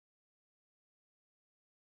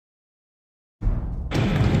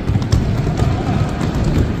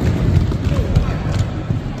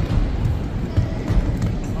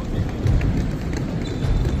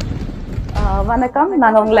Vanakkam,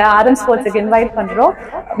 நாங்க உங்களை RM Sportsக்கு invite பண்றோம்.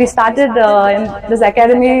 We started in this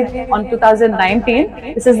academy on 2019.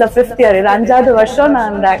 This is the 5th year. இது 5வது வருஷம் நான்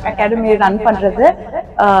இந்த academy ரன் பண்றது.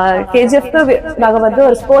 KGFக்கு நாங்க வந்து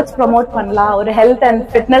ஒரு ஸ்போர்ட்ஸ் ப்ரோமோட் பண்ணலாம், ஒரு ஹெல்த் அண்ட்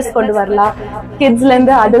ஃபிட்னஸ் கொண்டு வரலாம். கிட்ஸ்ல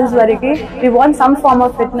இருந்து அடல்ட்ஸ் வரைக்கும் we want some form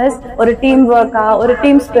of fitness, ஒரு டீம் ஒர்க்கா, ஒரு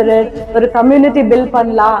டீம் ஸ்பிரிட், ஒரு கம்யூனிட்டி பில்ட்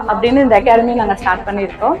பண்ணலாம் அப்படின்னு இந்த academy நாங்க ஸ்டார்ட்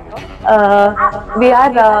பண்ணிருக்கோம். We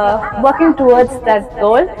are working towards that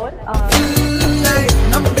goal.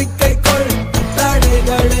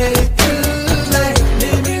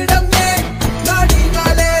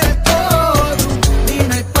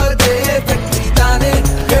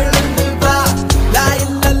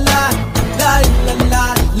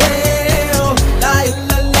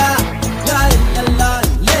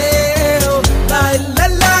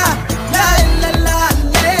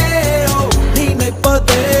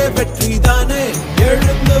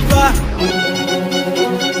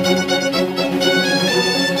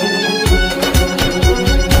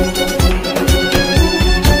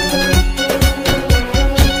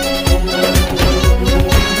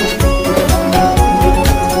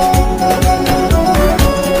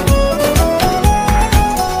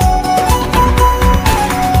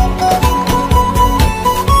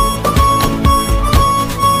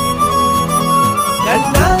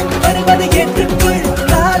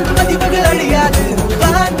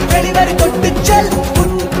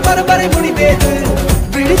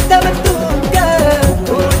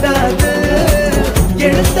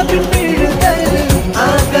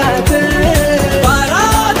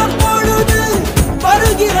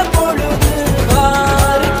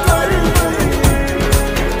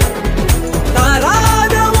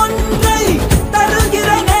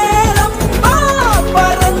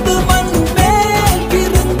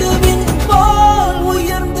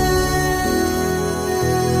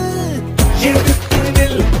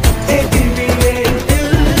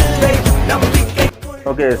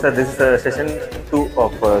 Okay, sir, this is session 2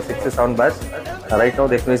 of 6 to 7 batch. Right now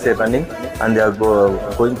they finish their running and they are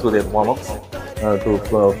going through their warm-ups to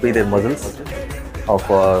free their muscles of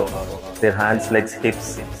their hands, legs, hips,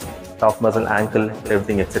 calf muscle, ankle,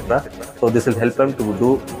 everything, etc. So this will help them to do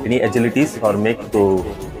any agilities or make to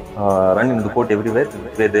run in the court everywhere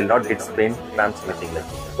where they will not get sprained, cramps, anything like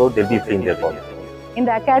that. So they will be free in their body. In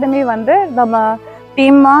the academy வந்து நம்ம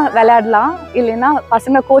டீமா விளையாடலாம், இல்லைன்னா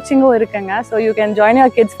பசங்க கோச்சிங்கும் இருக்குங்க. So you can join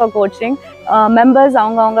your kids for coaching. Members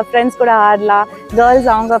அவங்க friends கூட ஆடலாம், கேர்ள்ஸ்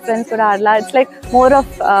அவங்க ஃப்ரெண்ட்ஸ் கூட ஆடலாம். It's like more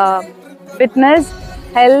of fitness,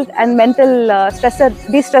 health and mental ஸ்ட்ரெஸ்ஸை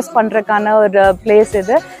டீஸ்ட்ரெஸ் பண்ணுறதுக்கான ஒரு பிளேஸ்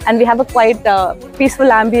இது. And we have a quite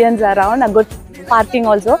peaceful ambience around, a good parking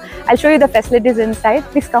also. I show you the facilities inside.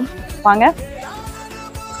 Please come, வாங்க.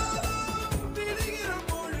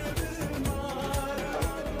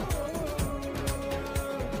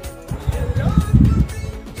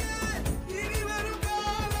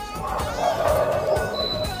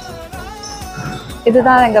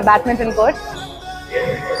 இதுதான் எங்கள் badminton court.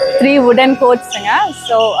 3 wooden courtsங்க.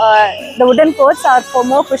 So the wooden courts are for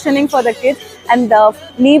more cushioning for the kids and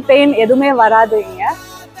knee pain எதுவுமே வராது. இங்கே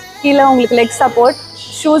கீழே உங்களுக்கு leg support,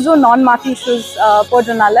 ஷூஸும் நான் marking shoes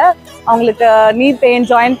போடுறதுனால அவங்களுக்கு நீ பெயின்,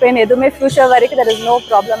 ஜாயிண்ட் பெயின் எதுவுமே ஃபியூச்சர் வரைக்கும் there is no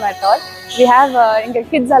problem at all. We have எங்கள்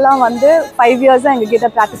கிட்ஸ் எல்லாம் வந்து 5 இயர்ஸாக எங்கள் கிட்ட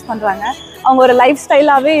ப்ராக்டிஸ் பண்ணுறாங்க. அவங்க ஒரு லைஃப்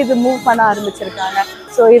ஸ்டைலாகவே இது மூவ் பண்ண ஆரம்பிச்சிருக்காங்க.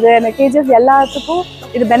 ஸோ இது எனக்கு கேஜிஎஃப் எல்லாத்துக்கும்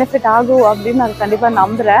இது பெனிஃபிட் ஆகும் அப்படின்னு நான் கண்டிப்பாக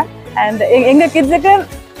நம்புகிறேன். அண்ட் எங்கள் கிட்ஸுக்கு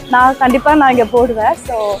நான் கண்டிப்பாக இங்கே போடுவேன்.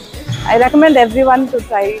 So I recommend every one to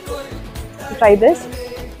try this.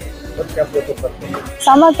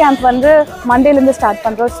 Summer camp வந்து மண்டேலேருந்து ஸ்டார்ட்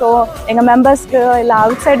பண்ணுறோம். ஸோ எங்கள் மெம்பர்ஸ்க்கு இல்லை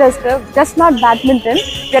out சைடர்ஸ்க்கு just not badminton,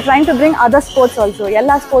 we are trying to bring other sports also.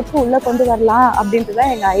 எல்லா ஸ்போர்ட்ஸும் உள்ளே கொண்டு வரலாம் அப்படின்ட்டு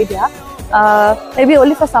தான் எங்கள் idea. Maybe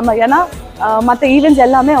only for summer. ஏன்னா மற்ற ஈவெண்ட்ஸ்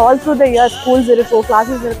எல்லாமே all through the year schools இருக்கும்,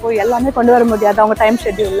 கிளாஸஸ் இருக்கும், எல்லாமே கொண்டு வர முடியாது அவங்க டைம்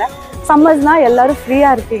ஷெட்யூலில். சம்மர்ஸ்னால் எல்லோரும்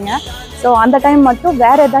ஃப்ரீயாக இருப்பீங்க. ஸோ அந்த டைம் மட்டும்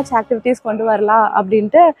வேறு ஏதாச்சும் ஆக்டிவிட்டீஸ் கொண்டு வரலாம்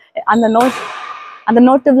அப்படின்ட்டு அந்த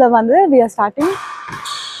நோட்டிவில் வந்து we are starting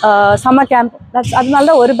summer camp. அதனால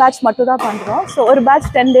தான் ஒரு பேட்ச் மட்டும் தான் பண்ணுறோம். ஸோ ஒரு பேட்ச்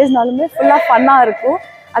 10 டேஸ்னாலுமே ஃபுல்லாக ஃபன்னாக இருக்கும்.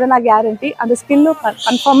 அதை நான் கேரண்டி. அந்த ஸ்கில்லும்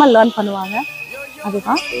கன்ஃபார்மாக லேர்ன் பண்ணுவாங்க.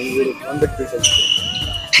 அதுதான்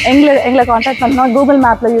எங்களை காண்டாக்ட் பண்ணோம். கூகுள்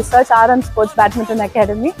மேப்பில் you search RM Sports Badminton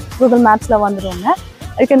Academy, Google மேப்ஸில் வந்துடுவோங்க.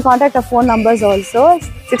 You can contact a phone numbers also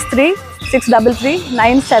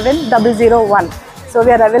 6363397001. So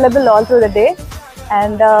we are available all through the day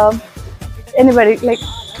and anybody, like,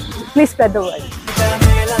 please spread the word.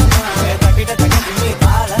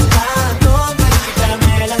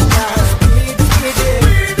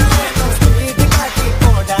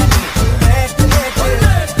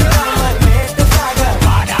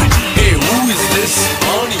 Hey, who is this?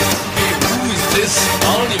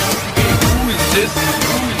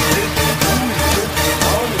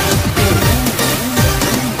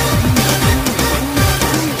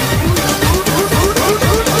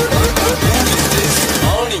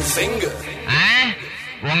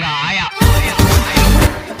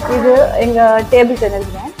 இது எங்கள் table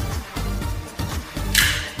டென்னிஸ்ங்க.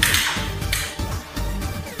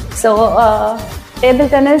 So table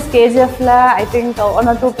tennis கேஜிஎஃப்ல I think 1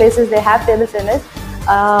 or 2 places they have table tennis.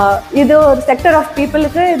 இது ஒரு sector of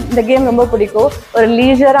பீப்புளுக்கு இந்த game ரொம்ப பிடிக்கும். ஒரு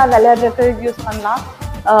லீஜராக விளையாடுறதுக்கு யூஸ் பண்ணலாம்.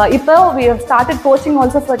 இப்போ we have started coaching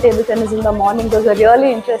also for table tennis in the morning. Those are really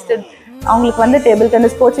interested. அவங்களுக்கு வந்து டேபிள்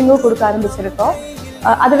டென்னிஸ் கோச்சிங்கும் கொடுக்க ஆரம்பிச்சிருக்கோம்.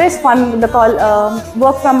 அதர்வைஸ் ஃபன் இந்த கால்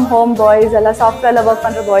ஒர்க் ஃப்ரம் ஹோம் பாய்ஸ் எல்லாம் சாஃப்ட்வேரில் ஒர்க்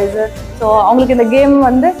பண்ணுற பாய்ஸு. ஸோ அவங்களுக்கு இந்த கேம்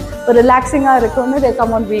வந்து ஒரு ரிலாக்ஸிங்காக இருக்கும்னு they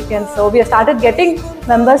come on weekend. So we started getting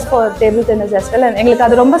members for table tennis as well. எங்களுக்கு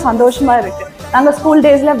அது ரொம்ப சந்தோஷமாக இருக்குது. நாங்கள் ஸ்கூல்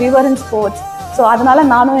டேஸில் we were in sports. So அதனால்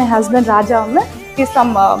நானும் என் ஹஸ்பண்ட் ராஜாவும் he's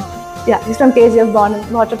from KGF, born and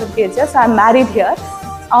brought up in KGF. So I'm married here.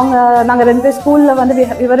 நாங்கள் 2 பேர் ஸ்கூலில் வந்து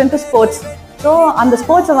we were into sports. So அந்த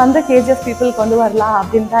ஸ்போர்ட்ஸை வந்து கேஜிஎஃப் பீப்புள் கொண்டு வரலாம்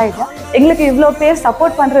அப்படின்னு தான் ஐடியா. எங்களுக்கு இவ்வளோ பேர்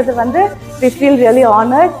சப்போர்ட் பண்ணுறது வந்து we feel really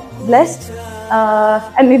honored, blessed,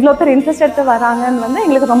 and இவ்வளோ பேர் இன்ட்ரெஸ்ட் எடுத்து வராங்கன்னு வந்து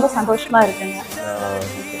எங்களுக்கு ரொம்ப சந்தோஷமாக இருக்குங்க.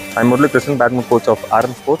 I'm Murali Krishnan, badminton coach of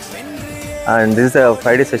RM Sports, and this is a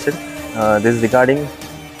Friday session. This is regarding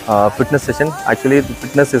fitness session. Actually, the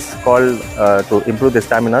fitness is called to improve their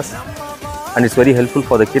stamina, and it's very helpful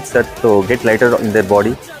for the kids that to get lighter in their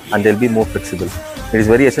body and they'll be more flexible. It is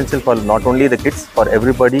very essential for not only the kids, for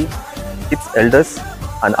everybody, kids, elders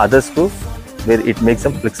and others too, where it makes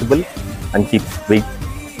them flexible and keep weight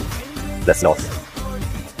less loss.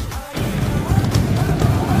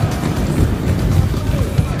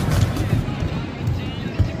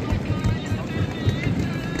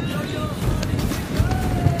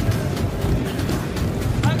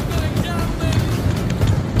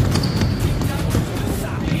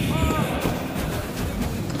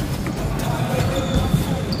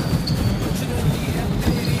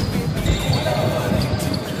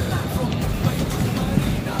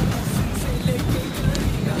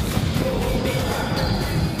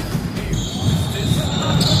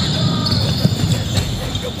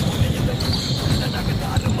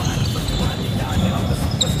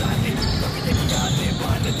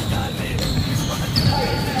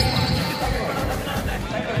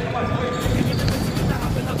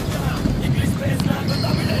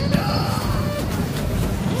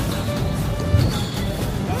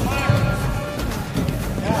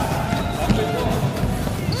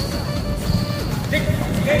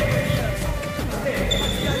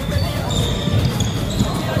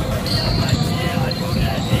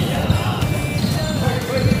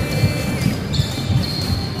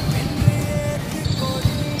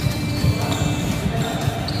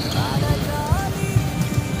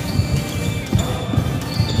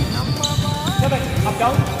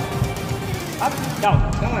 Down. Up, down.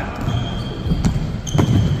 Come on.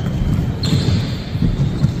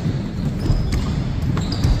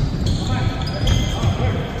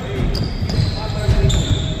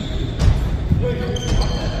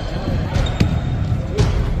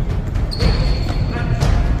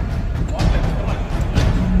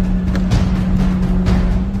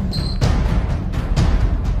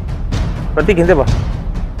 Pratik, hindi ba?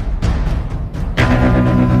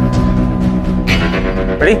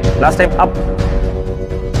 Ready? Last time, up.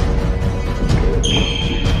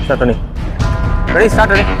 Start running. Ready? Start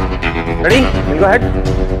running. Ready? We'll go ahead.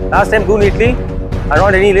 Last time, do neatly. I don't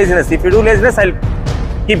want any laziness. If you do laziness, I'll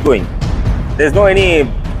keep going. There's no any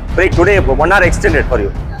break today. 1 hour extended for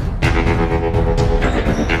you.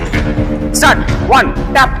 Start. 1.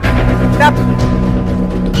 Tap. Tap.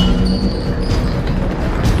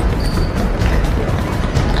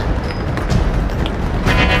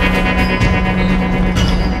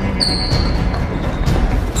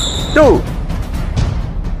 Two.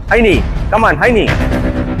 High knee. Come on, high knee.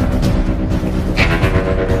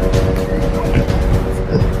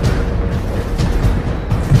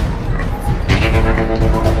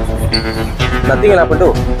 Nothing will happen to.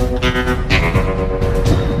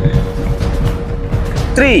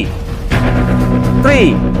 3. 3.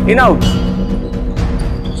 In out.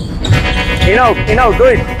 In out. In out. Do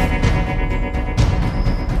it.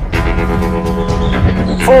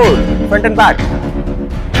 4. Front and back.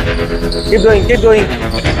 Keep going, keep going.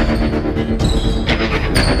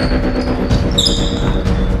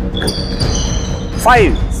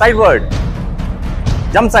 5, sideward.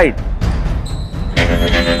 Jump side.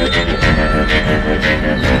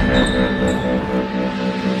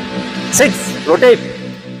 6, rotate.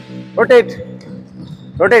 Rotate.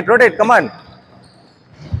 Rotate, rotate, come on.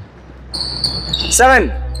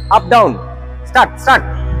 7, up, down. Start, start.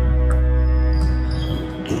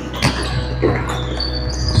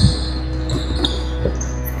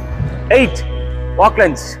 8, walk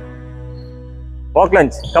lunge. Walk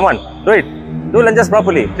lunge, come on, do it. Do lunges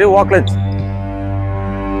properly, do walk lunge.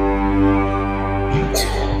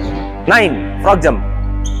 9. Frog jump.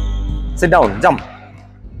 Sit down. Jump.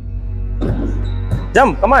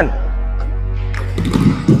 Jump. Come on.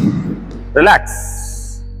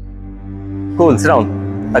 Relax. Cool. Sit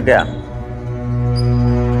down. Again.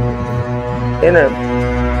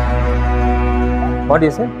 What do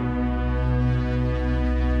you say?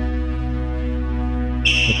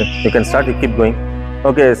 Okay. You can start. You keep going.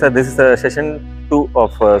 Okay, sir. This is session 2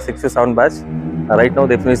 of 6 to 7 batch. Right now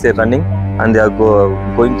they finished their running and they are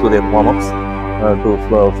going through their warm-ups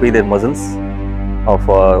to free their muscles of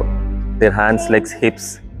their hands, legs,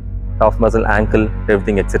 hips, calf muscle, ankle,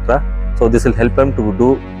 everything, etc. So this will help them to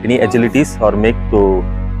do any agilities or make to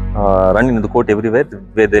run into the court everywhere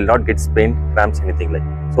where they will not get sprain, cramps, anything like.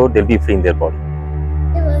 So they will be free in their body.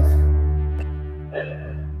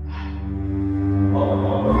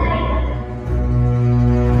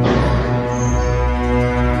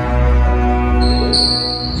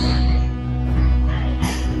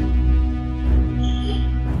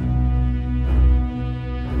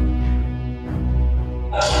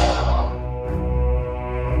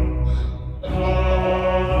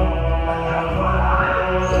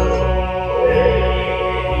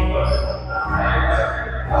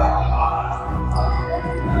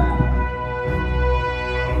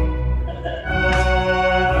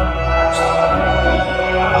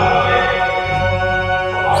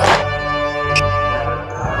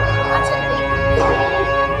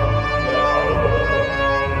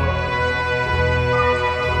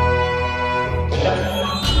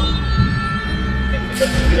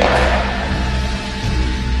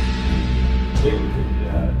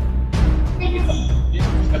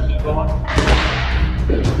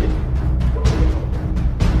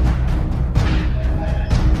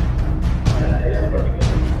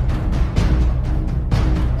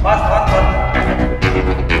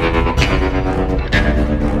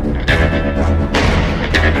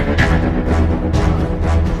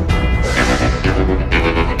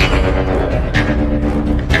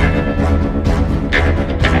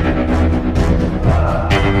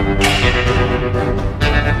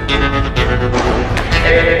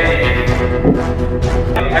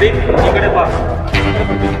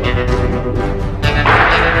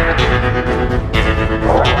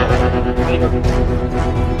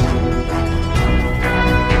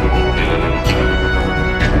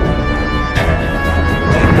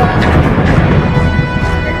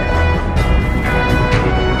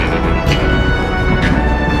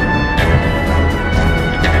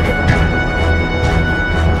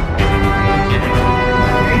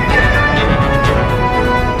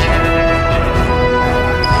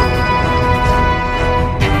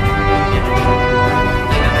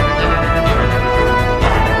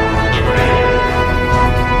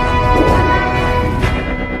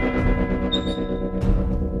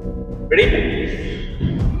 Ready?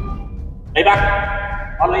 Lay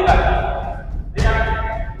back. On lay back.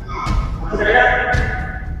 Lay back.